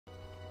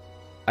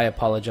I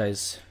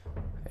apologize.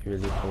 I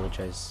really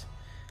apologize.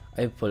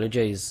 I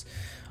apologize.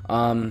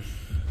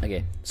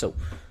 Okay, so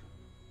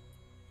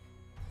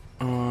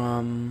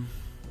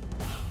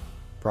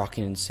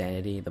Rocking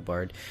Insanity, the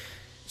Bard.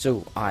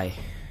 So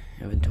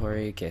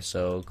inventory. Okay,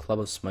 so Club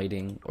of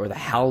Smiting or the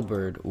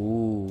Halberd.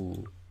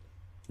 Ooh,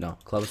 no,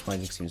 Club of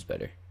Smiting seems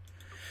better.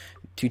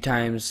 2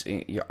 times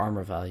your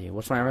armor value.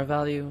 What's my armor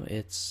value?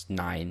 It's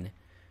 9.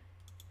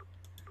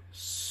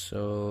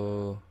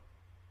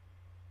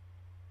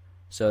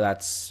 So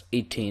that's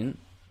 18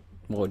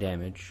 more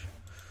damage.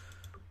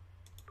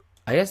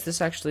 I guess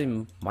this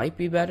actually might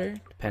be better,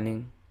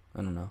 depending.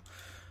 I don't know.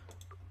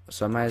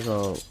 So I might as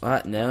well.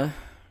 No.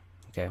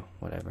 Okay,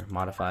 whatever.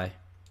 Modify.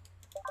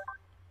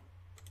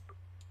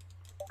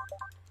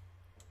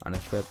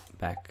 Unequip.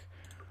 Back.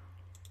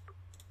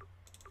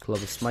 Club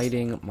of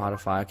Smiting.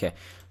 Modify. Okay,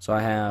 so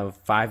I have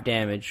 5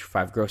 damage,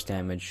 5 gross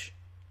damage.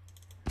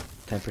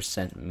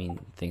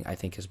 10% I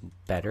think is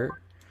better.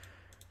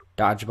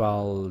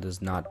 Dodgeball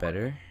is not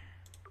better.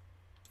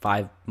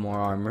 5 more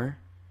armor.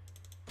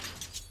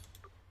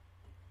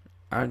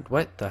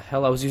 What the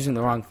hell? I was using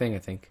the wrong thing, I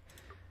think.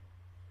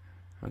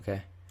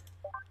 Okay.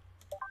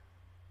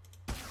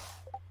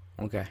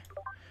 Okay.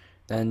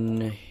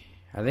 Then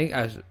I think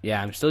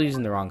I'm still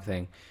using the wrong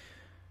thing.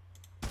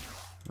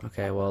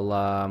 Okay, well,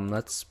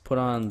 let's put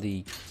on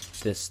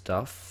this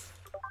stuff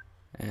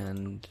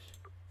and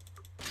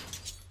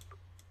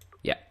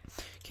yeah.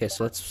 Okay,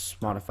 so let's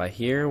modify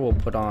here. We'll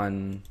put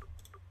on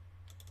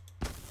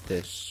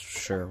this.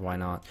 Sure, why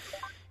not?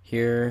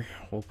 Here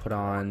we'll put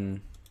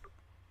on.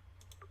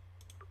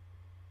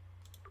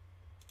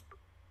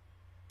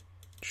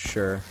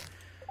 Sure.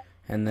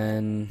 And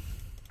then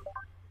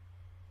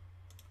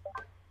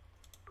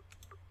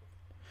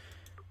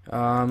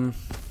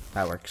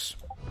that works.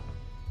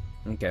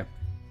 Okay.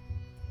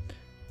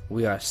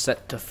 We are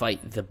set to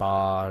fight the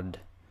Bard.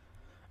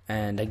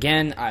 And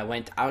again, I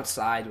went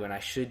outside when I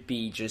should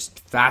be just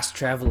fast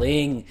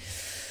traveling.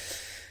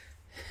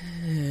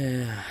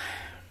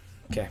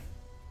 Okay.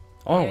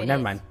 Oh,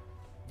 never mind.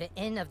 The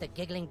Inn of the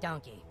Giggling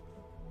Donkey.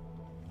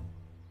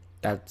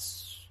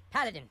 That's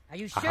Paladin, are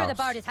you sure the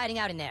Bard is hiding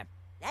out in there?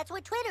 That's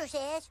what Twitter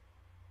says.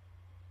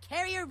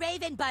 Carrier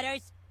Raven,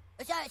 Butters.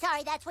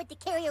 Sorry, that's what the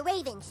Carrier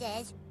Raven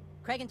says.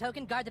 Craig and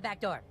Token, guard the back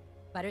door.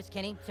 Butters,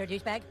 Kenny, Sir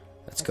Douchebag.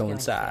 Let's go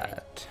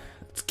inside.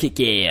 Let's kick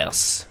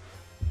ass.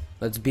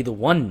 Let's be the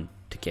one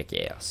to kick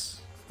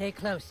ass. Stay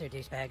close, Sir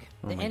Douchebag.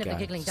 Oh The my Inn of the God,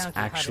 Giggling it's Donkey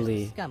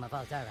actually harbors the scum of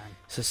Aldaran.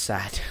 So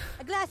sad.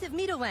 A glass of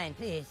meadle wine,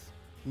 please.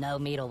 No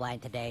meadle wine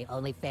today,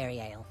 only fairy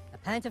ale. A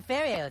pint of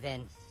fairy ale,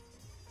 then.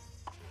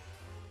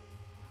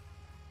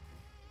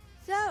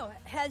 So,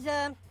 has,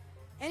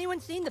 anyone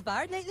seen the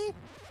Bard lately?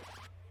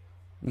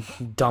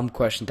 Dumb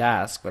question to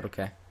ask, but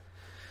okay.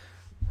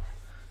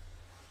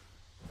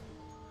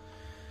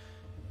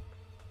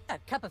 A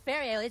cup of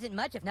fairy ale isn't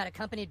much if not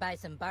accompanied by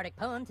some bardic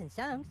poems and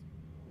songs.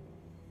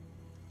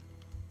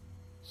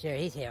 Sure,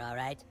 he's here, all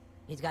right.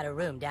 He's got a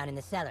room down in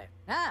the cellar.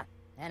 Ah,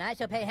 and I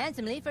shall pay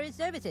handsomely for his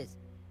services.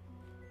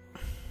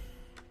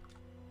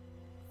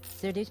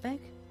 Sir Douchebag?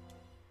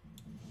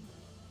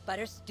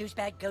 Butters,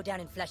 Douchebag, go down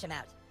and flush him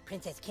out.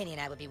 Princess Kenny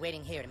and I will be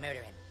waiting here to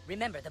murder him.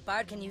 Remember, the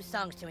Bard can use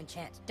songs to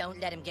enchant. Don't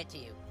let him get to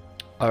you.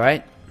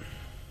 Alright.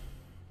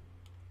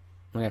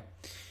 Okay.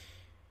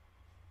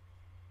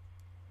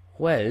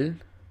 Well,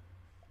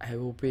 I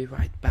will be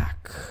right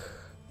back.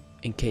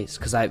 In case,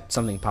 because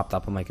something popped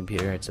up on my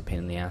computer. It's a pain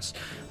in the ass.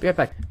 Be right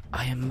back.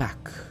 I am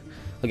back.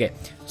 Okay,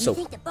 so. You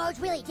think the Bard's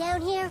really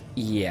down here?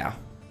 Yeah.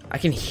 I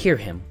can hear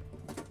him.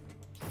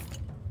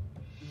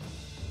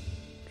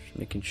 Just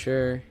making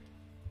sure.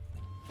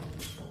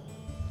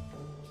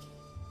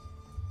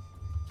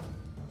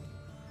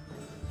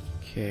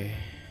 Okay.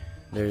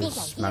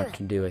 There's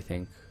Mountain Dew, I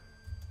think.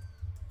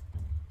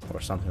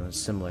 Or something that's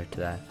similar to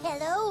that.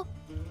 Hello?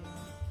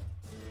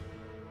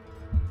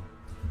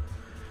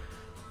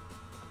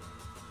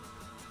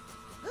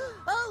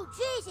 Oh,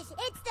 Jesus,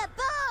 it's the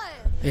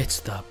Bard! It's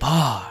the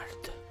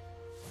Bard.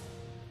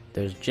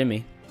 There's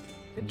Jimmy.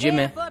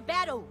 Jimmy. Prepare for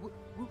battle,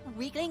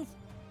 weaklings.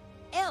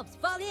 Elves,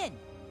 fall in.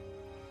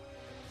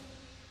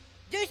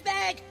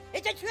 Douchebag,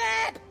 it's a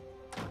trap!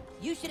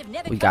 You should have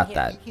never We come got here,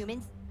 that. you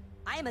humans.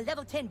 I am a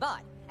level 10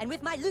 bard, and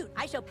with my loot,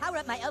 I shall power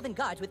up my elven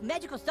guards with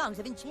magical songs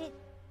of enchant.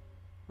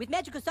 With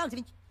magical songs of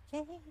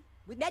enchant.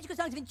 With magical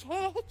songs of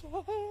enchant.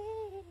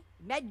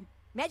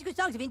 Magical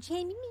songs of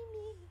enchant.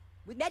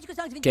 With magical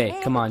songs of enchant.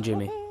 Okay, come on,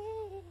 Jimmy.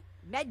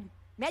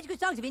 Magical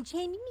songs of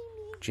enchant.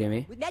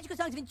 Jimmy. With magical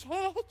songs of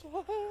enchant.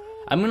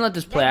 I'm gonna let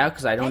this play out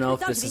because I don't know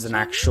if this is an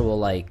actual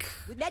like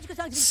With magical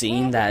songs of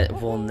scene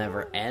that will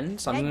never end.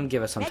 So I'm gonna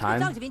give it some Magical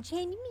songs time. of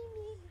enchant.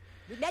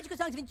 With magical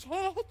songs of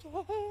enchant.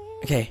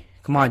 Okay,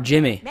 come on,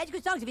 Jimmy. Magical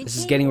songs of This is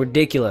enchant. getting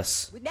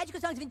ridiculous. With magical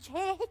songs of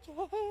enchant.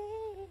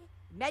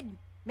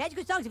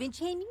 Magical songs of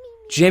enchantment.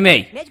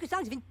 Jimmy, Magical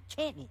songs of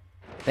enchantment.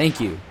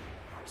 thank you.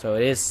 So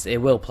it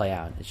will play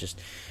out. It's just,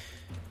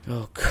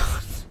 oh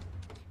God,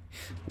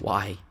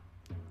 why?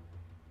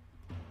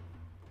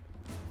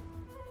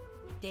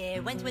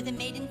 There once was a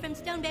maiden from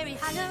Stoneberry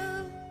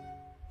Hollow.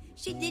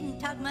 She didn't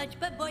talk much,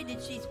 but boy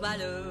did she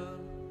swallow.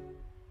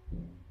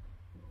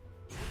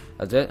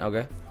 That's it?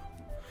 Okay.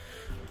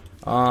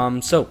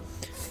 So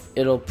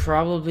it'll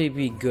probably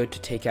be good to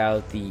take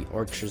out the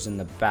archers in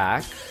the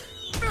back.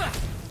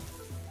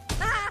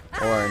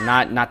 Or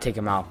not take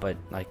them out, but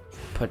like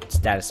put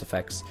status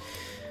effects.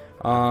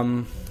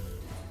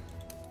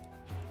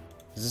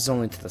 This is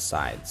only to the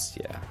sides,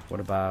 yeah. What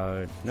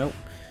about nope.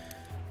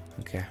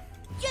 Okay.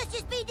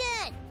 Justice be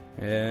done!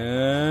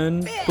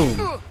 And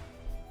boom.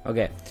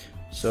 Okay.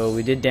 So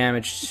we did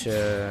damage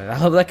to I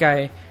love that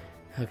guy.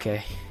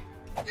 Okay.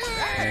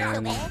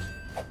 And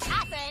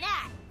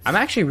I'm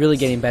actually really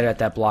getting better at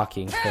that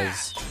blocking,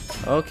 because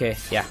okay,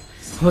 yeah.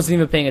 I wasn't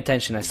even paying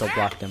attention, I still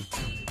blocked him.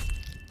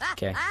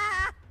 Okay.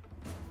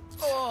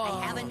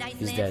 I have a nice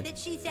He's lance dead. that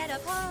she set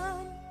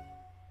upon.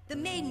 The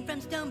maiden from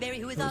Stoneberry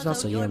who is It was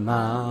also your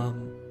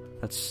mom.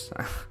 That's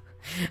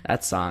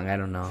that song, I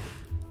don't know.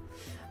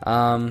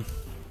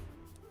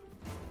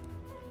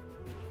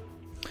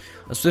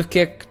 A swift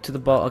kick to the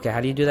ball. Okay,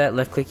 how do you do that?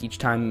 Left click each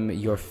time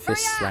your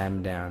fist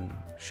slam down.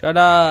 Shut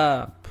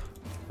up.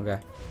 Okay.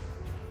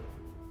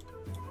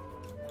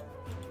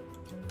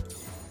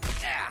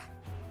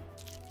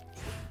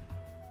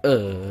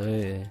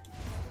 Well,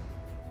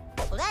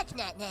 that's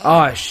not nice.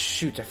 Oh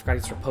shoot! I forgot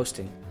he's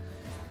reposting.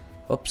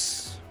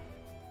 Oops.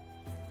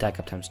 Attack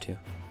up times 2.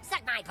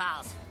 Suck my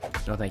balls.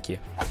 No, thank you.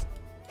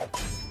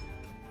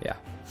 Yeah.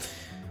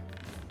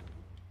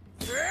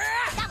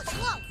 That was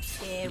close.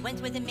 There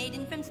once was a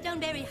maiden from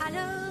Stoneberry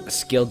Hollow. A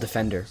skilled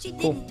defender. She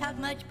Cool. didn't talk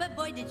much, but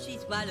boy did she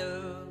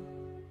swallow.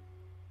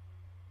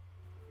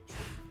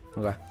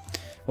 Okay.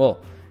 Well,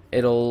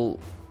 it'll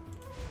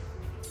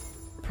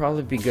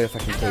probably be good if I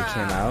can take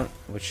him out,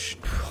 which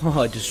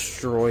I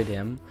destroyed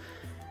him,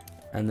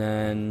 and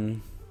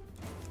then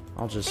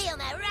I'll just Feel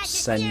my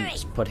righteous fury.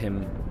 put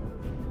him.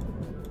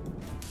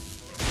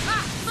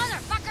 Ah,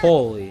 motherfucker!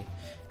 Holy,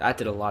 that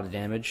did a lot of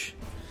damage.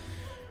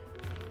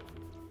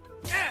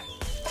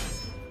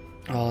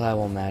 Oh, that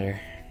won't matter.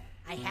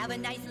 I have a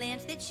nice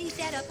lance that she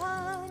set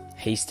upon.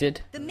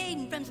 Hasted? The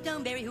maiden from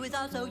Stoneberry who is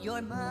also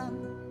your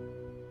mom.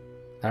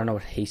 I don't know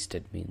what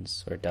hasted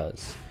means or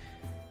does.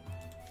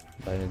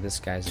 But this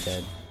guy's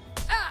dead.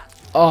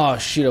 Oh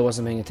shoot, I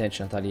wasn't paying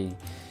attention. I thought he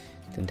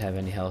didn't have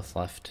any health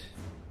left.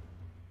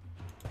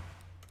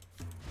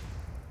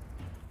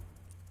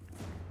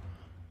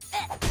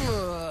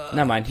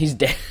 Never mind, he's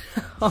dead.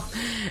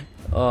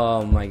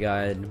 Oh my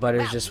god.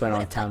 Butters just went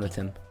on town with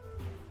him.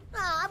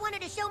 Oh, I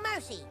wanted to show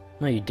mercy.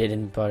 No, you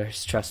didn't,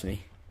 Butters. Trust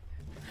me.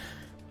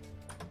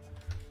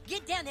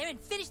 Get down there and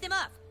finish them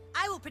off.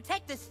 I will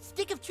protect the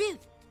stick of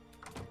truth.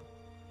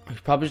 He's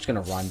probably just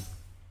gonna run.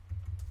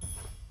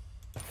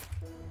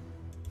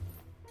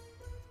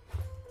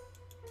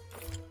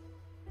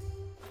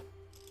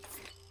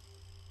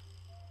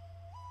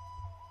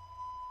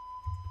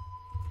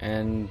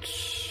 And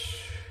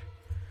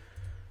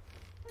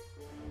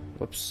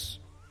whoops.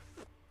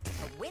 A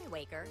Wind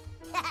Waker?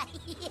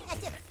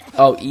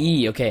 Oh,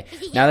 E. Okay.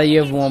 Now that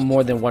you have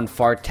more than one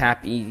fart,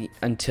 tap E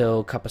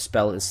until Cup of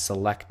Spell is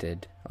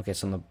selected. Okay,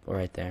 so on the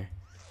right there.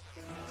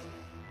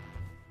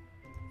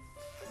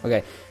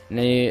 Okay. And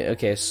then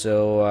okay,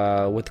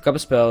 so with the Cup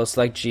of Spell,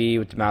 select G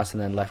with the mouse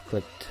and then left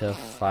click to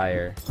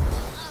fire.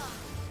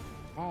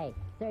 Hey,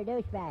 Sir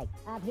Douchebag,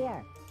 up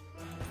here.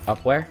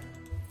 Up where?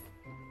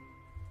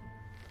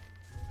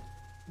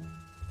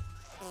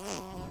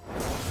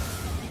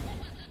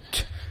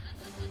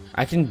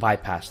 I can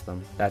bypass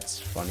them. That's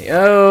funny.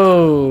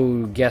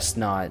 Oh, guess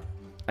not.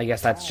 I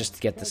guess that's just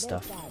to get the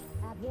stuff.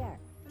 Up here.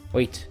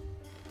 Wait.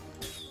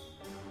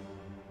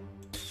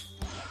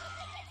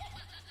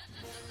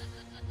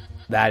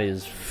 That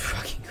is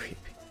fucking creepy.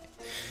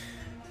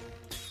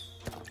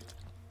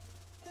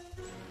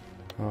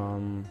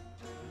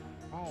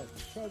 Hey,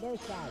 Sir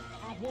Douchebag,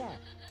 up here.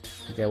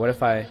 Okay, what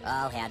if I...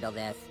 I'll handle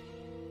this.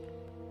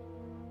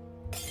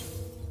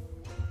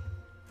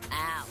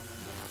 Ow.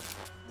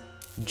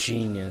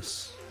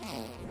 Genius.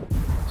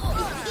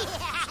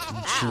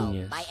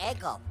 Genius. My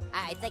ankle.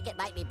 I think it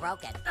might be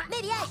broken.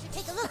 Maybe I should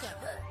take a look at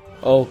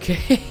it.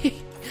 Okay.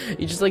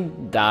 You just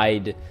like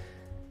died.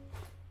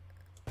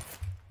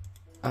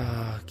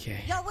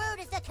 Okay. Your word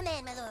is the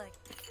command, my lord.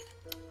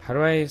 How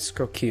do I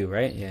scroll Q,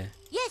 right? Yeah.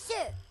 Yes,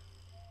 sir.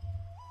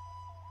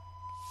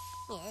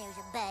 Here's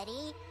your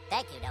buddy.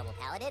 Thank you, noble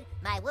paladin.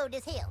 My wound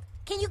is healed.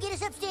 Can you get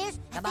us upstairs?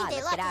 Come on,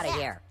 let's get out of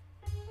here.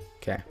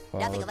 Okay.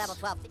 Well, Nothing at let's- level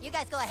 12. You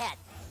guys go ahead.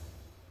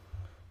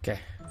 Okay,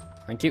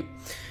 thank you.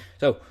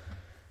 So,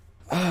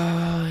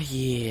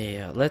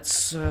 yeah,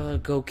 let's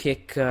go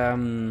kick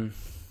the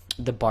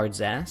bard's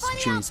ass,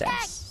 Jimmy's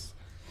ass,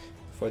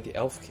 for the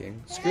Elf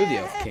King. Screw the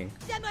Elf King.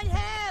 Someone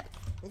help!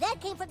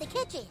 That came from the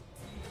kitchen.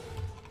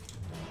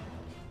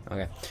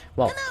 Okay,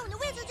 well, Come on, the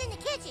wizard's in the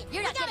kitchen.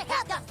 You're not gonna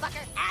help us,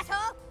 fucker,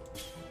 asshole.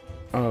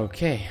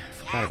 okay, I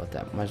forgot about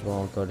that. Might as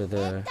well go to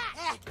the.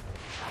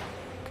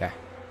 Okay.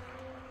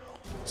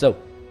 So,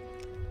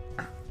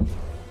 I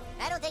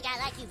don't think I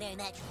like you very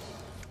much.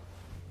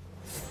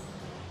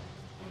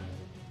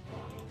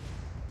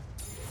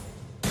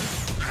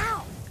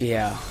 Ow!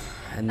 yeah,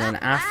 And then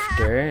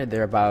after,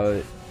 they're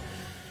about...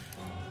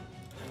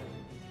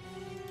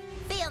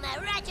 Feel my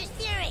righteous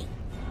fury.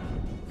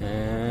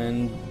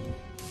 And...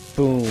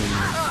 boom.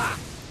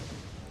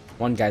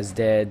 One guy's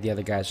dead, the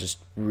other guy's just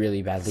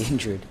really badly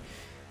injured.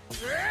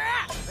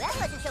 That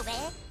wasn't so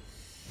bad.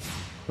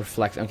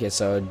 Reflect. Okay,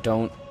 so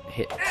don't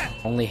hit...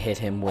 only hit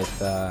him with,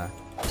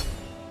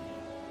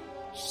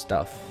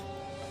 stuff.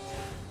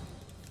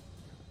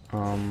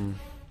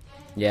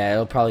 Yeah,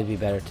 it'll probably be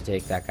better to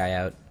take that guy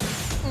out.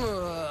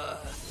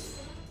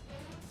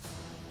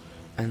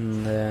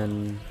 And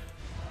then...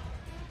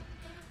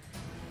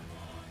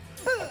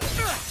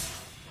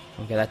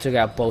 okay, that took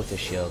out both the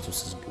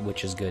shields,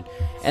 which is good.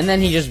 And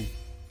then he just...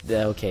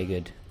 okay,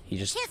 good. He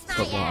just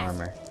put more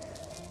armor.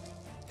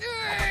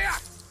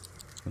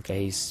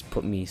 Okay, he's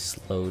put me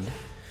slowed.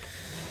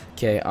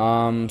 Okay,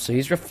 so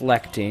he's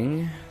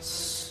reflecting.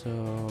 So,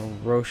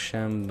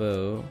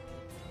 Rochambeau.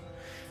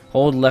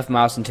 Hold left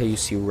mouse until you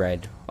see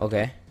red.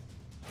 Okay.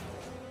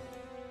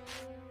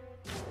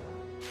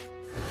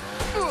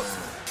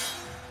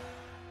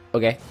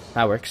 Okay,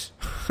 that works.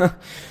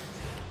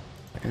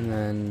 And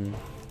then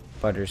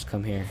Butters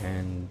come here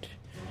and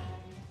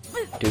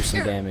do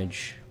some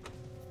damage.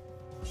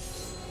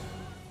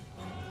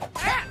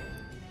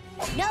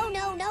 No,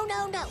 no, no,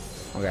 no, no.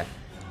 Okay.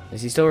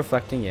 Is he still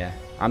reflecting? Yeah.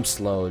 I'm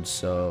slowed,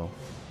 so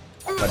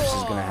Butters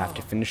is gonna have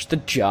to finish the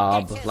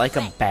job like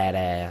a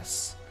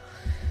badass.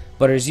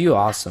 Butters, you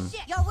awesome.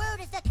 Your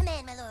word is the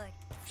command, my lord.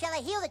 Shall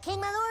I heal the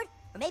king, my lord?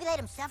 Or maybe let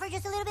him suffer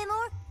just a little bit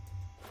more?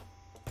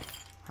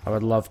 I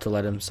would love to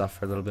let him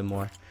suffer a little bit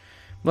more.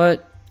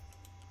 But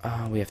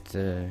we have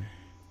to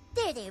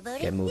There,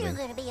 buddy. get moving. You're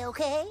gonna be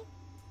okay.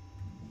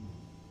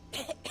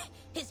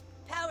 His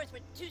powers were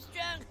too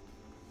strong.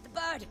 The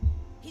bard,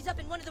 he's up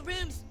in one of the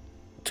rooms.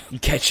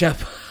 Catch up.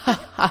 They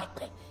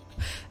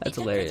That's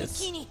took hilarious.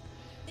 Princess Keene.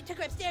 They took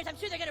her upstairs. I'm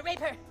sure they're gonna rape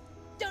her.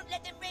 Don't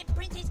let them rape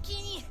Princess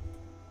Keene.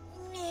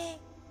 Meh.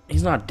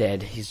 He's not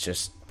dead. He's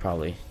just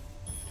probably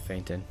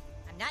fainted.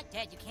 I'm not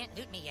dead. You can't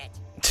loot me yet.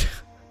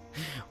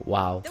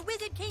 Wow. The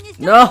Wizard King is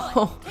No!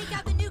 gone. Take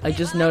out the nuclear I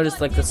just while noticed,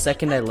 go like, the against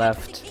second I contact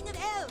left. with the King of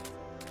Hell.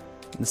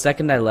 The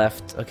second I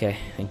left... okay,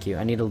 thank you.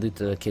 I need to loot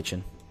the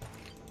kitchen.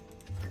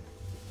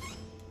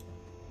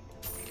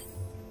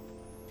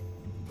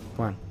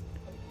 Come on.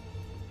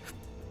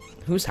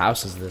 Whose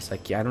house is this?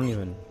 Like, I don't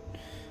even...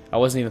 I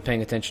wasn't even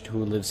paying attention to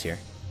who lives here.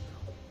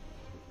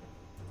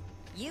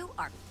 You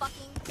are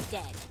fucking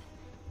dead.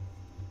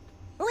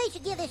 We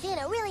should give this in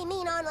a really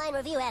mean online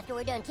review after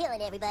we're done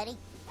killing everybody.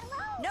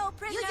 No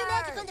prisoners. Use your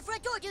magic on the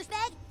front door,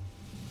 douchebag.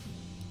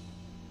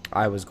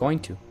 I was going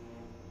to.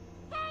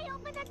 Hey,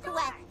 open the door.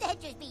 Well,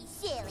 that'd just be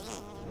silly.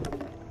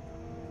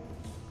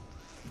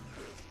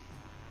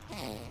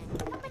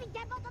 Somebody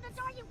get both of the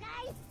door, you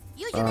guys.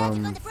 Use your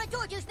magic on the front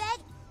door, douchebag.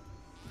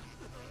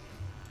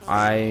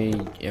 I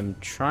am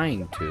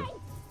trying to.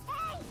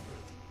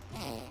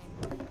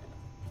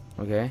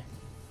 Okay.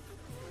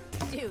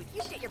 Dude,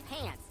 you shit your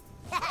pants.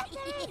 That's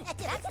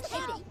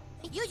shady.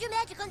 Use your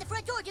magic on the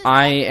front door, douchebag.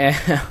 I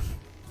am...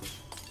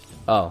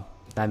 oh,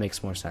 that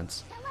makes more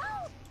sense.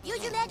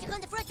 Use your magic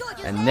on the front door,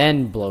 douchebag. And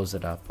then blows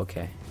it up.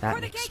 Okay, that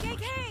For the makes more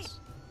KKK. sense.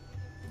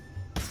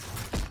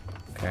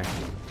 Okay,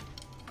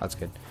 that's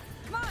good.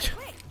 Come on,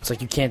 quick. It's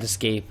like you can't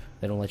escape.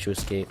 They don't let you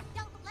escape.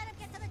 Don't let him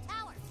get to the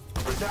tower.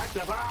 Protect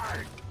the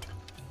bard!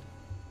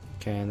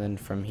 Okay, and then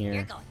from You're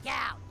here. going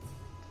down.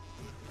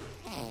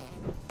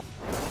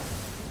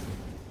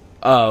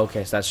 Oh,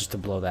 okay, so that's just to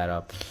blow that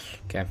up.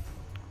 Okay.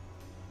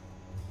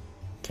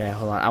 Okay,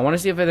 hold on. I want to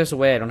see if there's a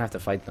way I don't have to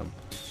fight them.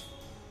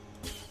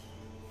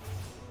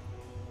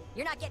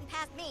 You're not getting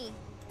past me.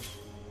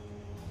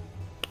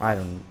 I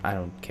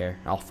don't care.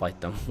 I'll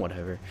fight them.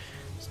 Whatever.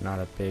 It's not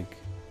a big...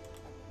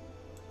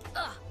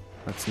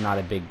 That's not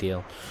a big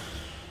deal.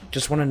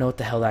 Just want to know what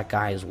the hell that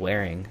guy is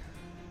wearing.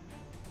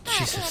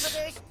 Jesus.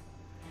 Hamburgers.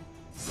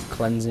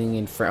 Cleansing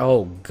and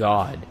oh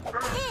god. Hey,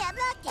 I'm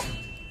lucky.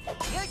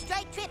 You're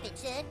straight tripping,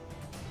 son.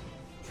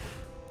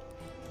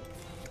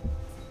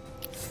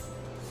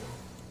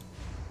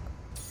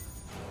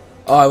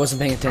 Oh, I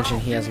wasn't paying attention.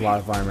 He has a lot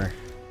of armor.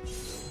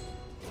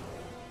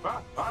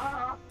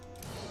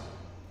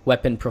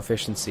 Weapon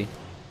proficiency.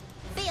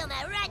 Feel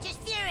my righteous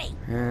fury.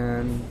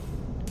 And...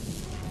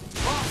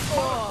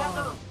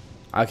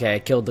 okay, I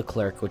killed the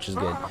clerk, which is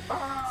good.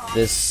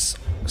 This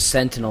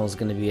sentinel is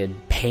gonna be a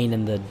pain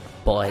in the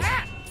butt.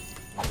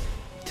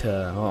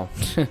 Oh,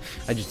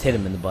 I just hit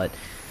him in the butt.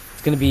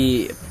 It's gonna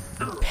be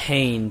a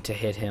pain to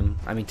hit him.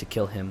 I mean, to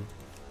kill him.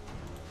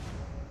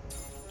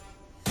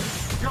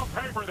 You'll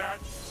pay for that!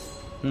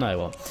 No, I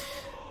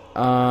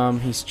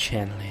won't. He's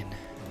channeling.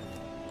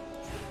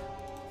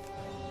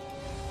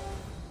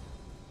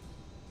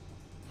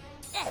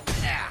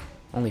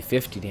 Only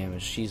 50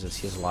 damage. Jesus,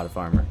 he has a lot of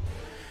armor.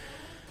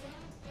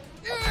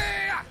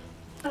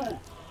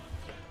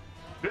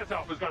 This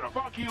elf is gonna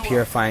fuck you up!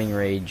 Purifying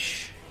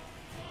Rage.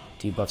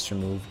 Debuffs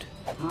removed.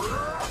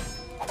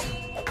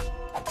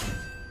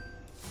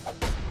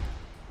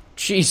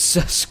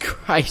 Jesus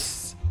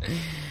Christ.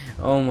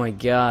 Oh my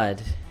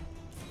god.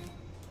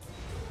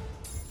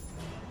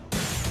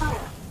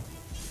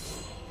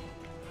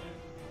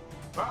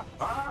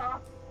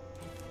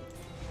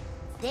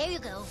 There you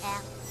go,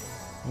 Al.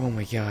 Oh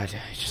my god,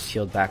 I just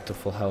healed back to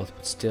full health,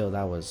 but still,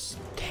 that was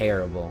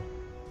terrible.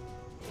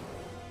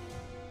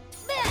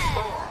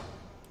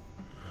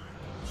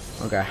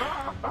 Okay.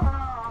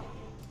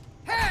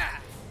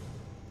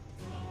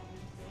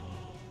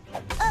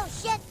 Oh,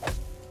 shit!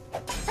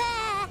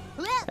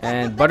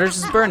 And Butters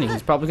is burning.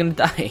 He's probably gonna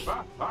die.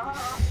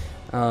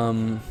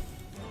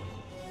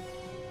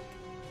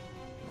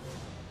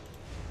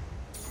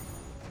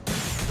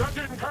 That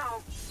didn't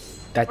count.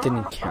 That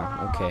didn't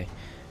count. Okay.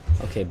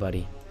 Okay,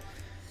 buddy.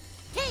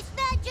 Taste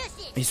mad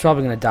justice! He's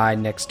probably gonna die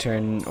next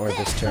turn or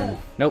this turn.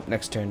 Nope,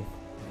 next turn.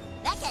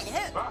 That can't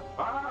hurt.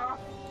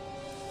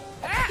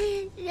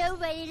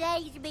 Nobody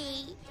likes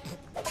me.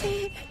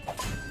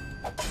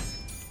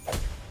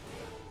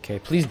 Okay,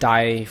 please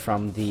die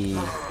from the...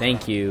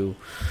 Thank you.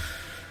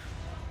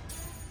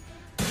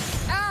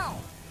 Ow!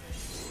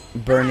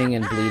 Burning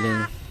and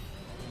bleeding.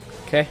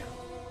 Okay.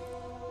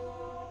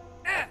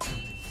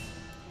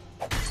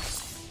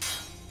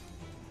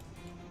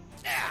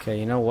 Okay,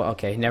 you know what?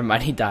 Okay, never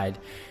mind, he died.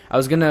 I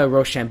was gonna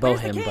Rochambeau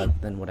him,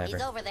 but then whatever.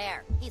 He's over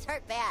there. He's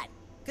hurt bad.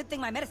 Good thing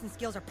my medicine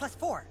skills are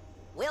 +4.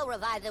 We'll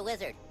revive the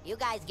wizard. You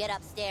guys get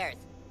upstairs.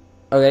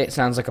 Okay,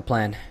 sounds like a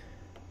plan.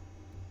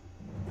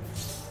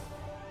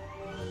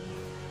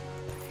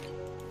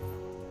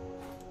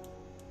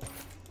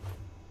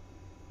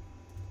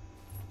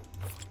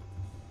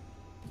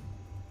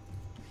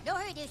 No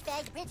hurry,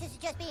 douchebag. The princess is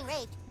just being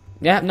raped.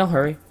 Yeah, no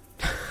hurry.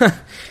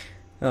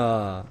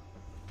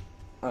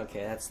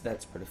 Okay,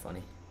 that's pretty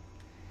funny.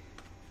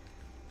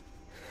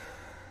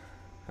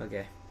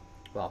 Okay,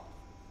 well,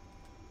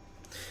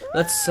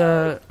 let's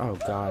oh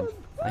god,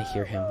 I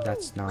hear him.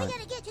 That's We not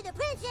gotta get to the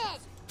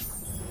princess.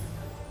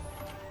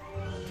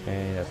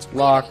 okay. That's Wait a minute,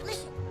 blocked.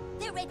 listen.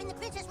 They're raping the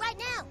princess right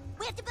now.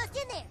 We have to bust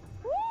in there.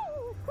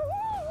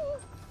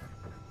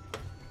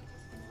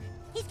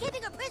 He's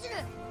keeping her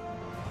prisoner.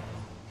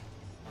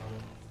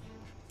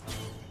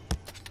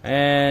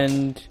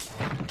 And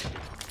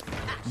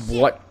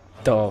what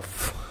the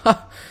f?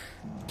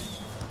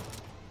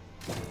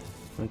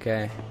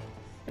 Okay,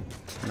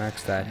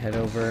 max that. Head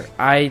over.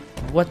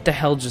 What the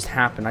hell just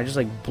happened? I just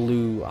like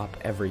blew up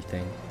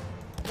everything.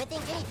 Good thing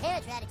Jenny's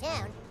parents are out of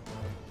town.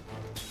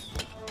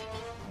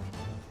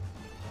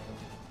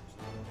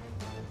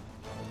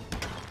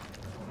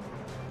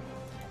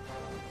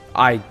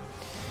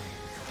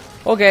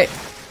 Okay.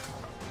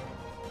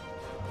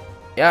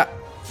 Yeah.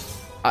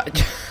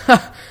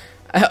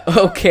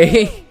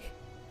 Okay.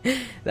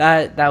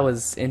 That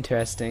was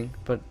interesting,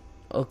 but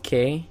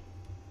okay.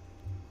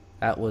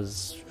 That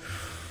was.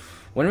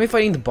 When are we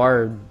fighting the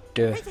bard?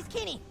 Princess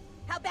Kenny,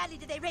 how badly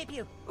did they rape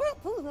you?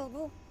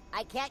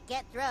 I can't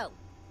get through.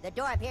 The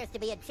door appears to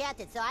be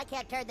enchanted, so I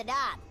can't turn the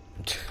knob.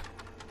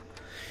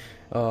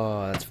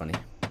 Oh, that's funny.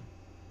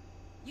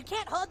 You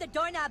can't hold the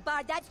doorknob,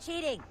 Bard. That's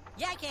cheating.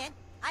 Yeah, I can.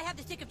 I have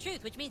the stick of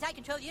truth, which means I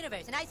control the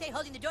universe, and I say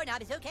holding the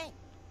doorknob is okay.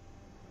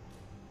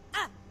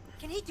 Ah,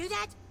 can he do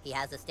that? He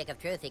has the stick of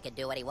truth. He can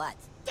do what he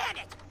wants. Damn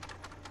it!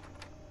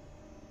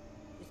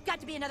 There's got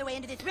to be another way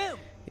into this room.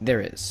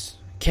 There is.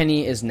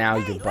 Kenny is now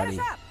Hey, your let buddy.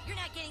 us up. You're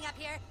not getting up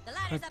here. The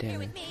ladder's God up here damn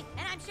with it. me,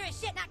 and I'm sure as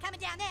shit not coming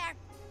down there.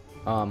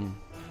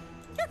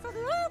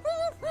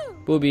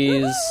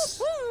 Boobies.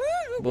 Let's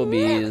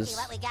Boobies. see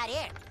what we got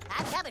here.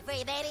 I'm coming for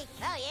you, baby.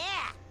 Oh,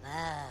 yeah.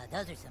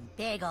 Those are some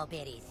big old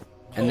biddies.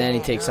 And then he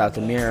takes out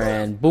the mirror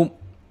and boom.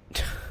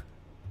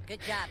 Good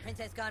job,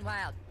 Princess Gone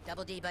Wild.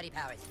 Double D buddy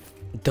powers.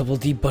 Double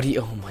D buddy.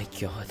 Oh my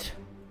god.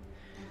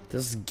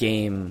 This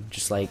game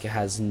just like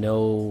has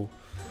no.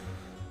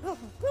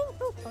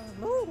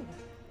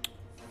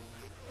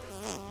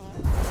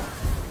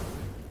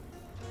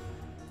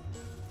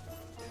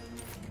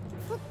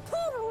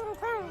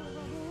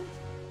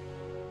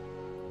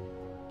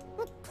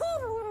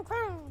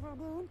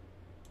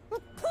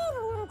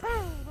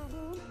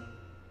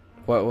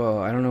 What? Whoa!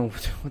 I don't know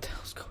what the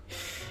hell's going.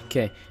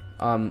 Okay.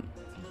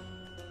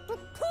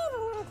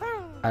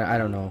 I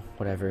don't know.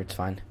 Whatever. It's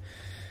fine.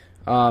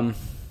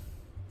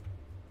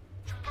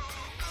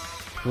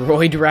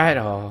 Roid Rat.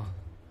 Oh.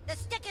 The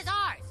stick is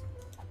ours.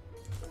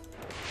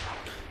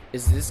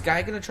 Is this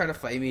guy gonna try to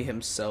fight me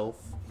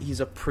himself? He's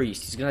a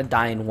priest. He's gonna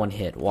die in one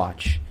hit.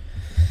 Watch.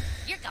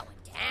 You're going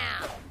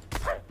down.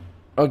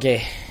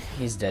 Okay.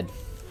 He's dead.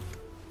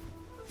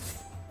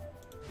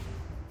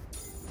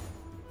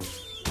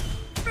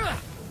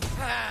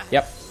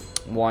 Yep.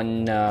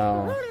 One,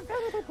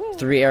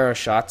 3 arrow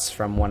shots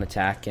from one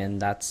attack, and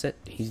that's it.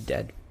 He's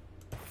dead.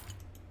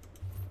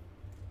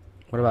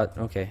 What about...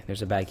 Okay,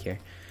 there's a bag here.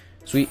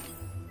 Sweet.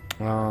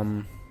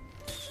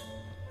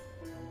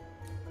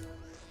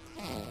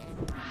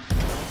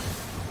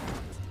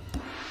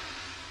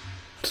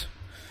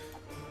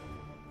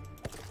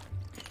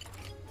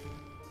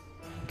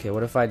 Okay,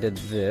 what if I did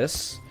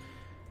this,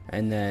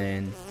 and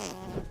then...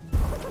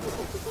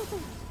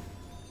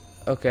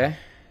 Okay.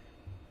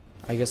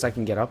 I guess I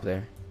can get up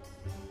there.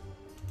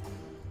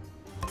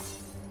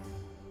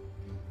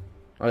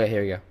 Okay,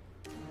 here we go.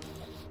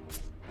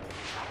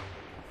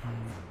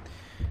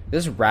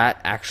 This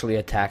rat actually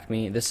attacked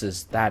me. That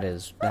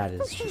is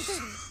just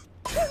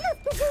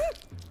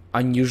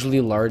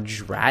unusually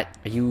large rat.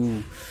 Are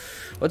you...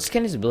 What's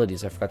Kenny's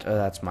abilities? I forgot. Oh,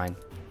 that's mine.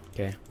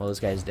 Okay, well, this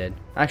guy's dead.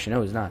 Actually,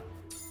 no, he's not.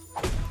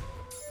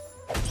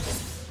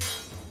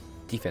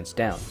 Defense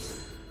down.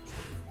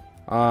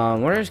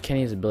 What are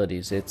Kenny's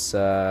abilities? It's,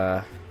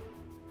 that,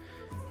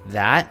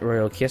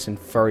 Royal Kiss, and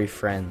Furry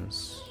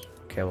Friends.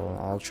 Okay, well,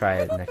 I'll try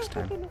it next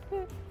time.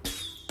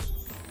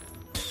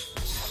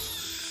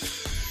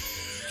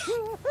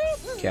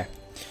 Okay.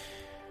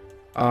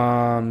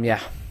 Yeah.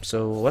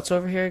 So, what's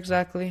over here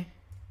exactly?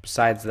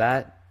 Besides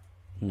that,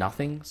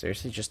 nothing?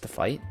 Seriously, just the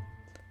fight?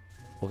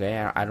 Okay,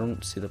 I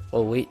don't see the...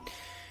 Oh, wait.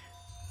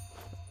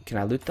 Can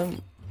I loot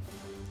them?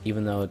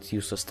 Even though it's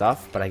useless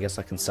stuff, but I guess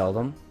I can sell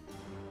them.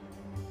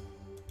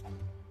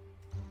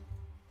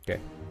 Okay.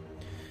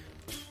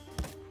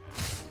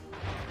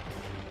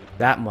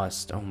 That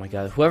must... Oh my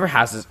god. Whoever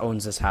has this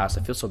owns this house.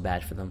 I feel so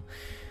bad for them.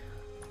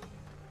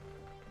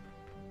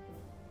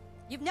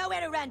 You've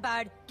nowhere to run,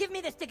 Bard. Give me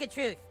the stick of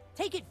truth.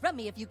 Take it from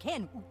me if you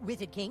can,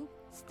 Wizard King.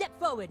 Step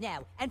forward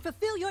now and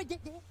fulfill your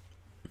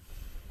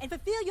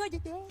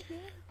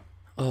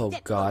Oh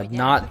Step god, forward now.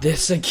 not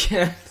this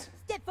again.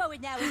 Step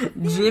forward now and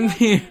fulfill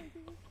Jimmy,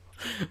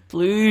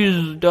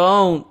 please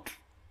don't.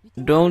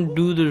 Don't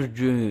do this,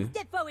 Jimmy.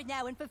 Step forward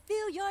now and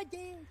fulfill your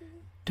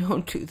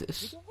Don't do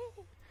this.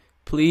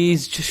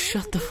 Please, just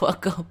shut the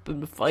fuck up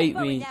and fight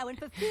me. now and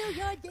fulfill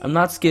your I'm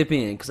not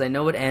skipping it because I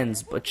know it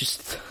ends, but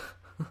just...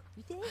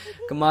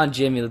 Come on,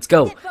 Jimmy, let's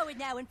go. Step forward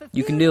now and fulfill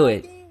You can do your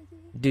it.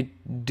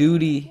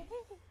 Duty.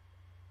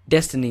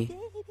 Destiny.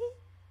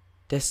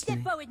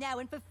 Step forward now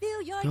and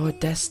fulfill your Your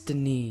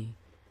destiny.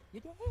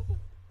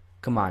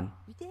 Come on.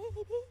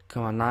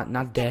 Come on,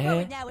 not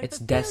dare. It's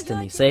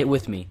destiny. Say it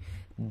with me.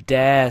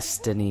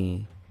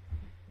 Destiny.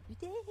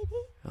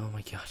 Oh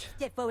my god.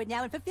 Step forward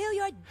now and fulfill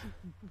your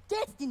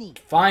destiny.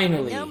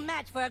 Finally. No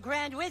match for a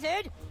grand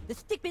wizard. The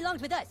stick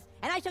belongs with us,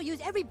 and I shall use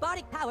every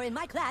bardic power in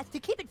my class to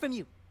keep it from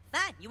you.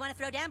 Fine. You want to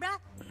throw down, brah?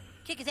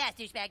 Kick his ass,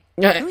 douchebag.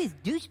 Who is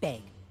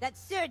douchebag? That's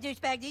Sir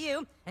Douchebag to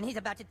you, and he's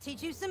about to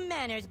teach you some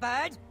manners,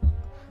 Bard.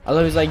 I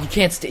love he's like,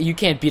 you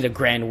can't beat a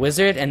grand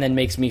wizard, and then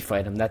makes me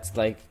fight him. That's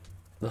like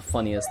the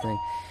funniest thing.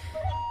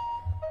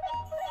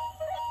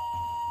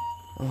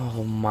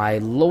 Oh my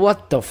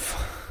what the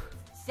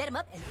Set him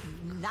up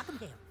and knock him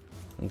down.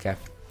 Okay,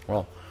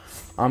 well,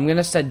 I'm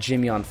gonna set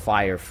Jimmy on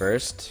fire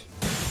first.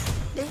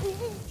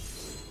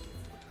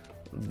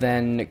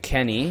 Then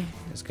Kenny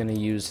is gonna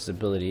use his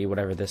ability,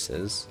 whatever this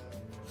is.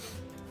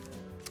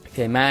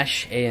 Okay,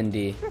 mash A and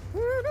D.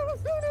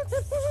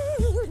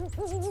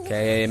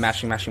 Okay,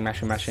 mashing.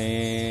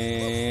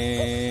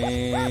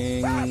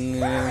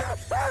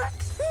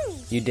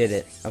 You did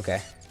it.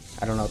 Okay.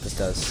 I don't know what this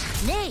does.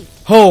 Nay!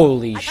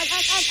 Holy Hot, hot,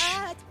 hot, sh...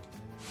 hot, hot.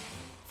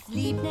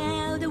 Sleep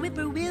now, the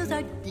whippoorwills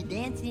are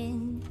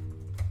dancing.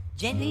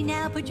 Gently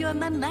now, put your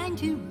mind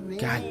to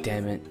rest. God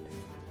damn it.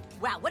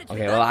 Wow, what a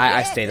Okay, well,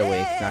 I stayed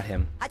awake, not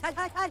him. Hot, hot,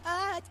 hot, hot,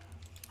 hot.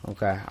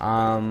 Okay,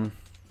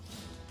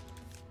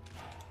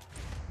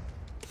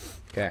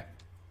 Okay.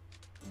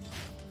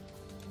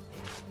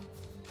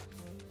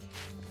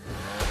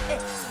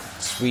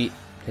 Sweet.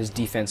 His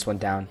defense went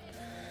down.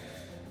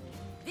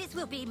 This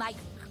will be my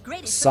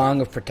greatest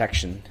Song of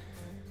Protection.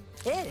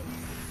 Eh,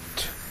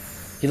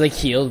 He like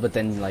healed, but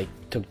then like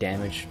took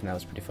damage. And that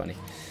was pretty funny.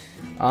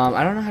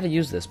 I don't know how to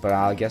use this, but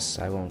I guess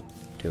I won't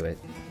do it.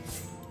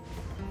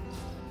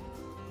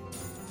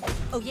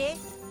 Oh yeah?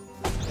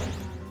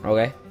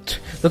 Okay.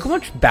 Look how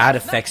much bad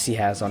effects he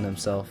has on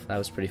himself. That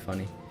was pretty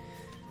funny.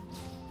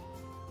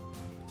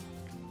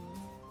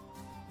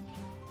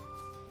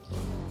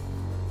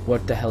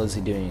 What the hell is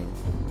he doing?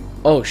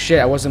 Oh shit,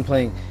 I wasn't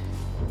playing.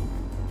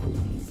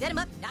 Set him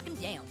up, knock him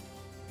down.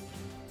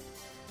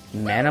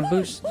 Mana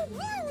boost?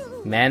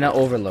 Mana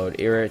overload.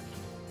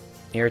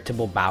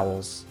 Irritable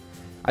bowels.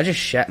 I just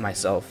shat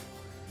myself.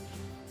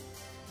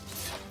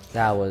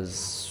 That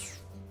was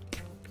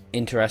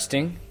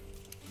interesting.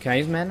 Can I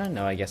use mana?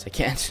 No, I guess I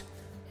can't.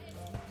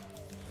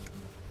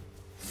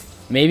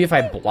 Maybe if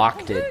I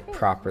blocked it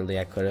properly,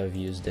 I could have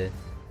used it.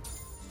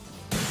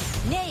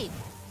 Nay!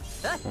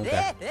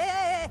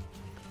 Okay.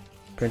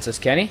 Princess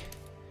Kenny?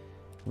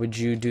 Would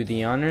you do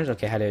the honors?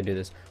 Okay, how do I do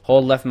this?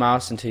 Hold left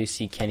mouse until you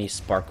see Kenny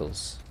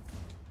sparkles.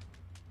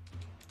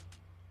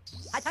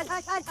 Hot, hot,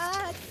 hot, hot,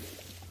 hot.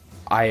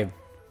 I have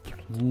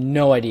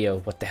no idea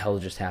what the hell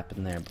just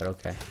happened there, but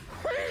okay.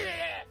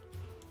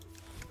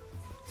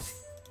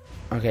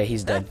 Okay,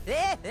 he's dead.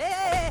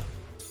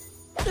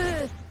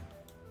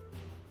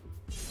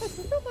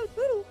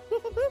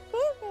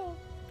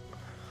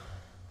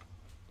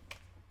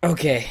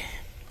 Okay.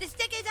 The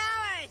stick is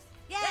ours!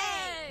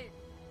 Yay!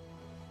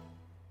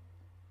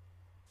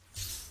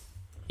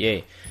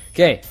 Yay.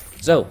 Okay,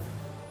 so.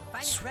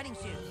 Finest running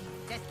shoes.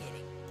 Just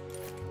kidding.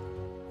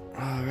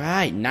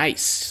 Alright,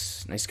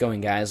 nice. Nice going,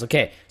 guys.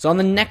 Okay, so on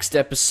the next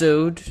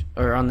episode,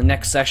 or on the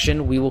next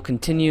session, we will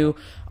continue.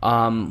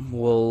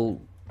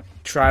 We'll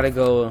try to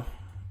go,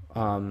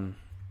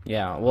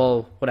 Yeah,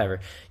 well, whatever.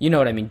 You know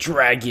what I mean.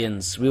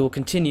 Dragons. We will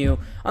continue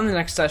on the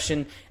next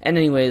session. And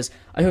anyways,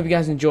 I hope you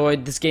guys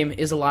enjoyed. This game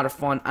is a lot of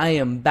fun. I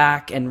am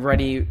back and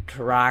ready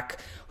to rock.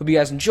 Hope you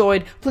guys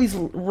enjoyed. Please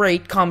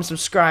rate, comment,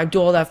 subscribe,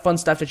 do all that fun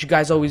stuff that you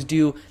guys always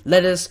do.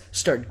 Let us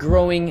start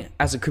growing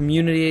as a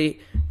community.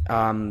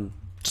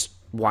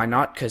 Why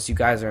not? Because you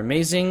guys are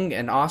amazing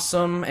and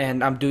awesome,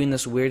 and I'm doing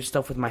this weird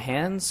stuff with my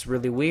hands,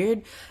 really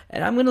weird,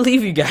 and I'm gonna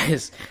leave you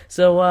guys.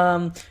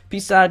 So,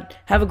 peace out,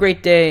 have a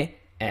great day,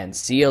 and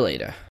see you later.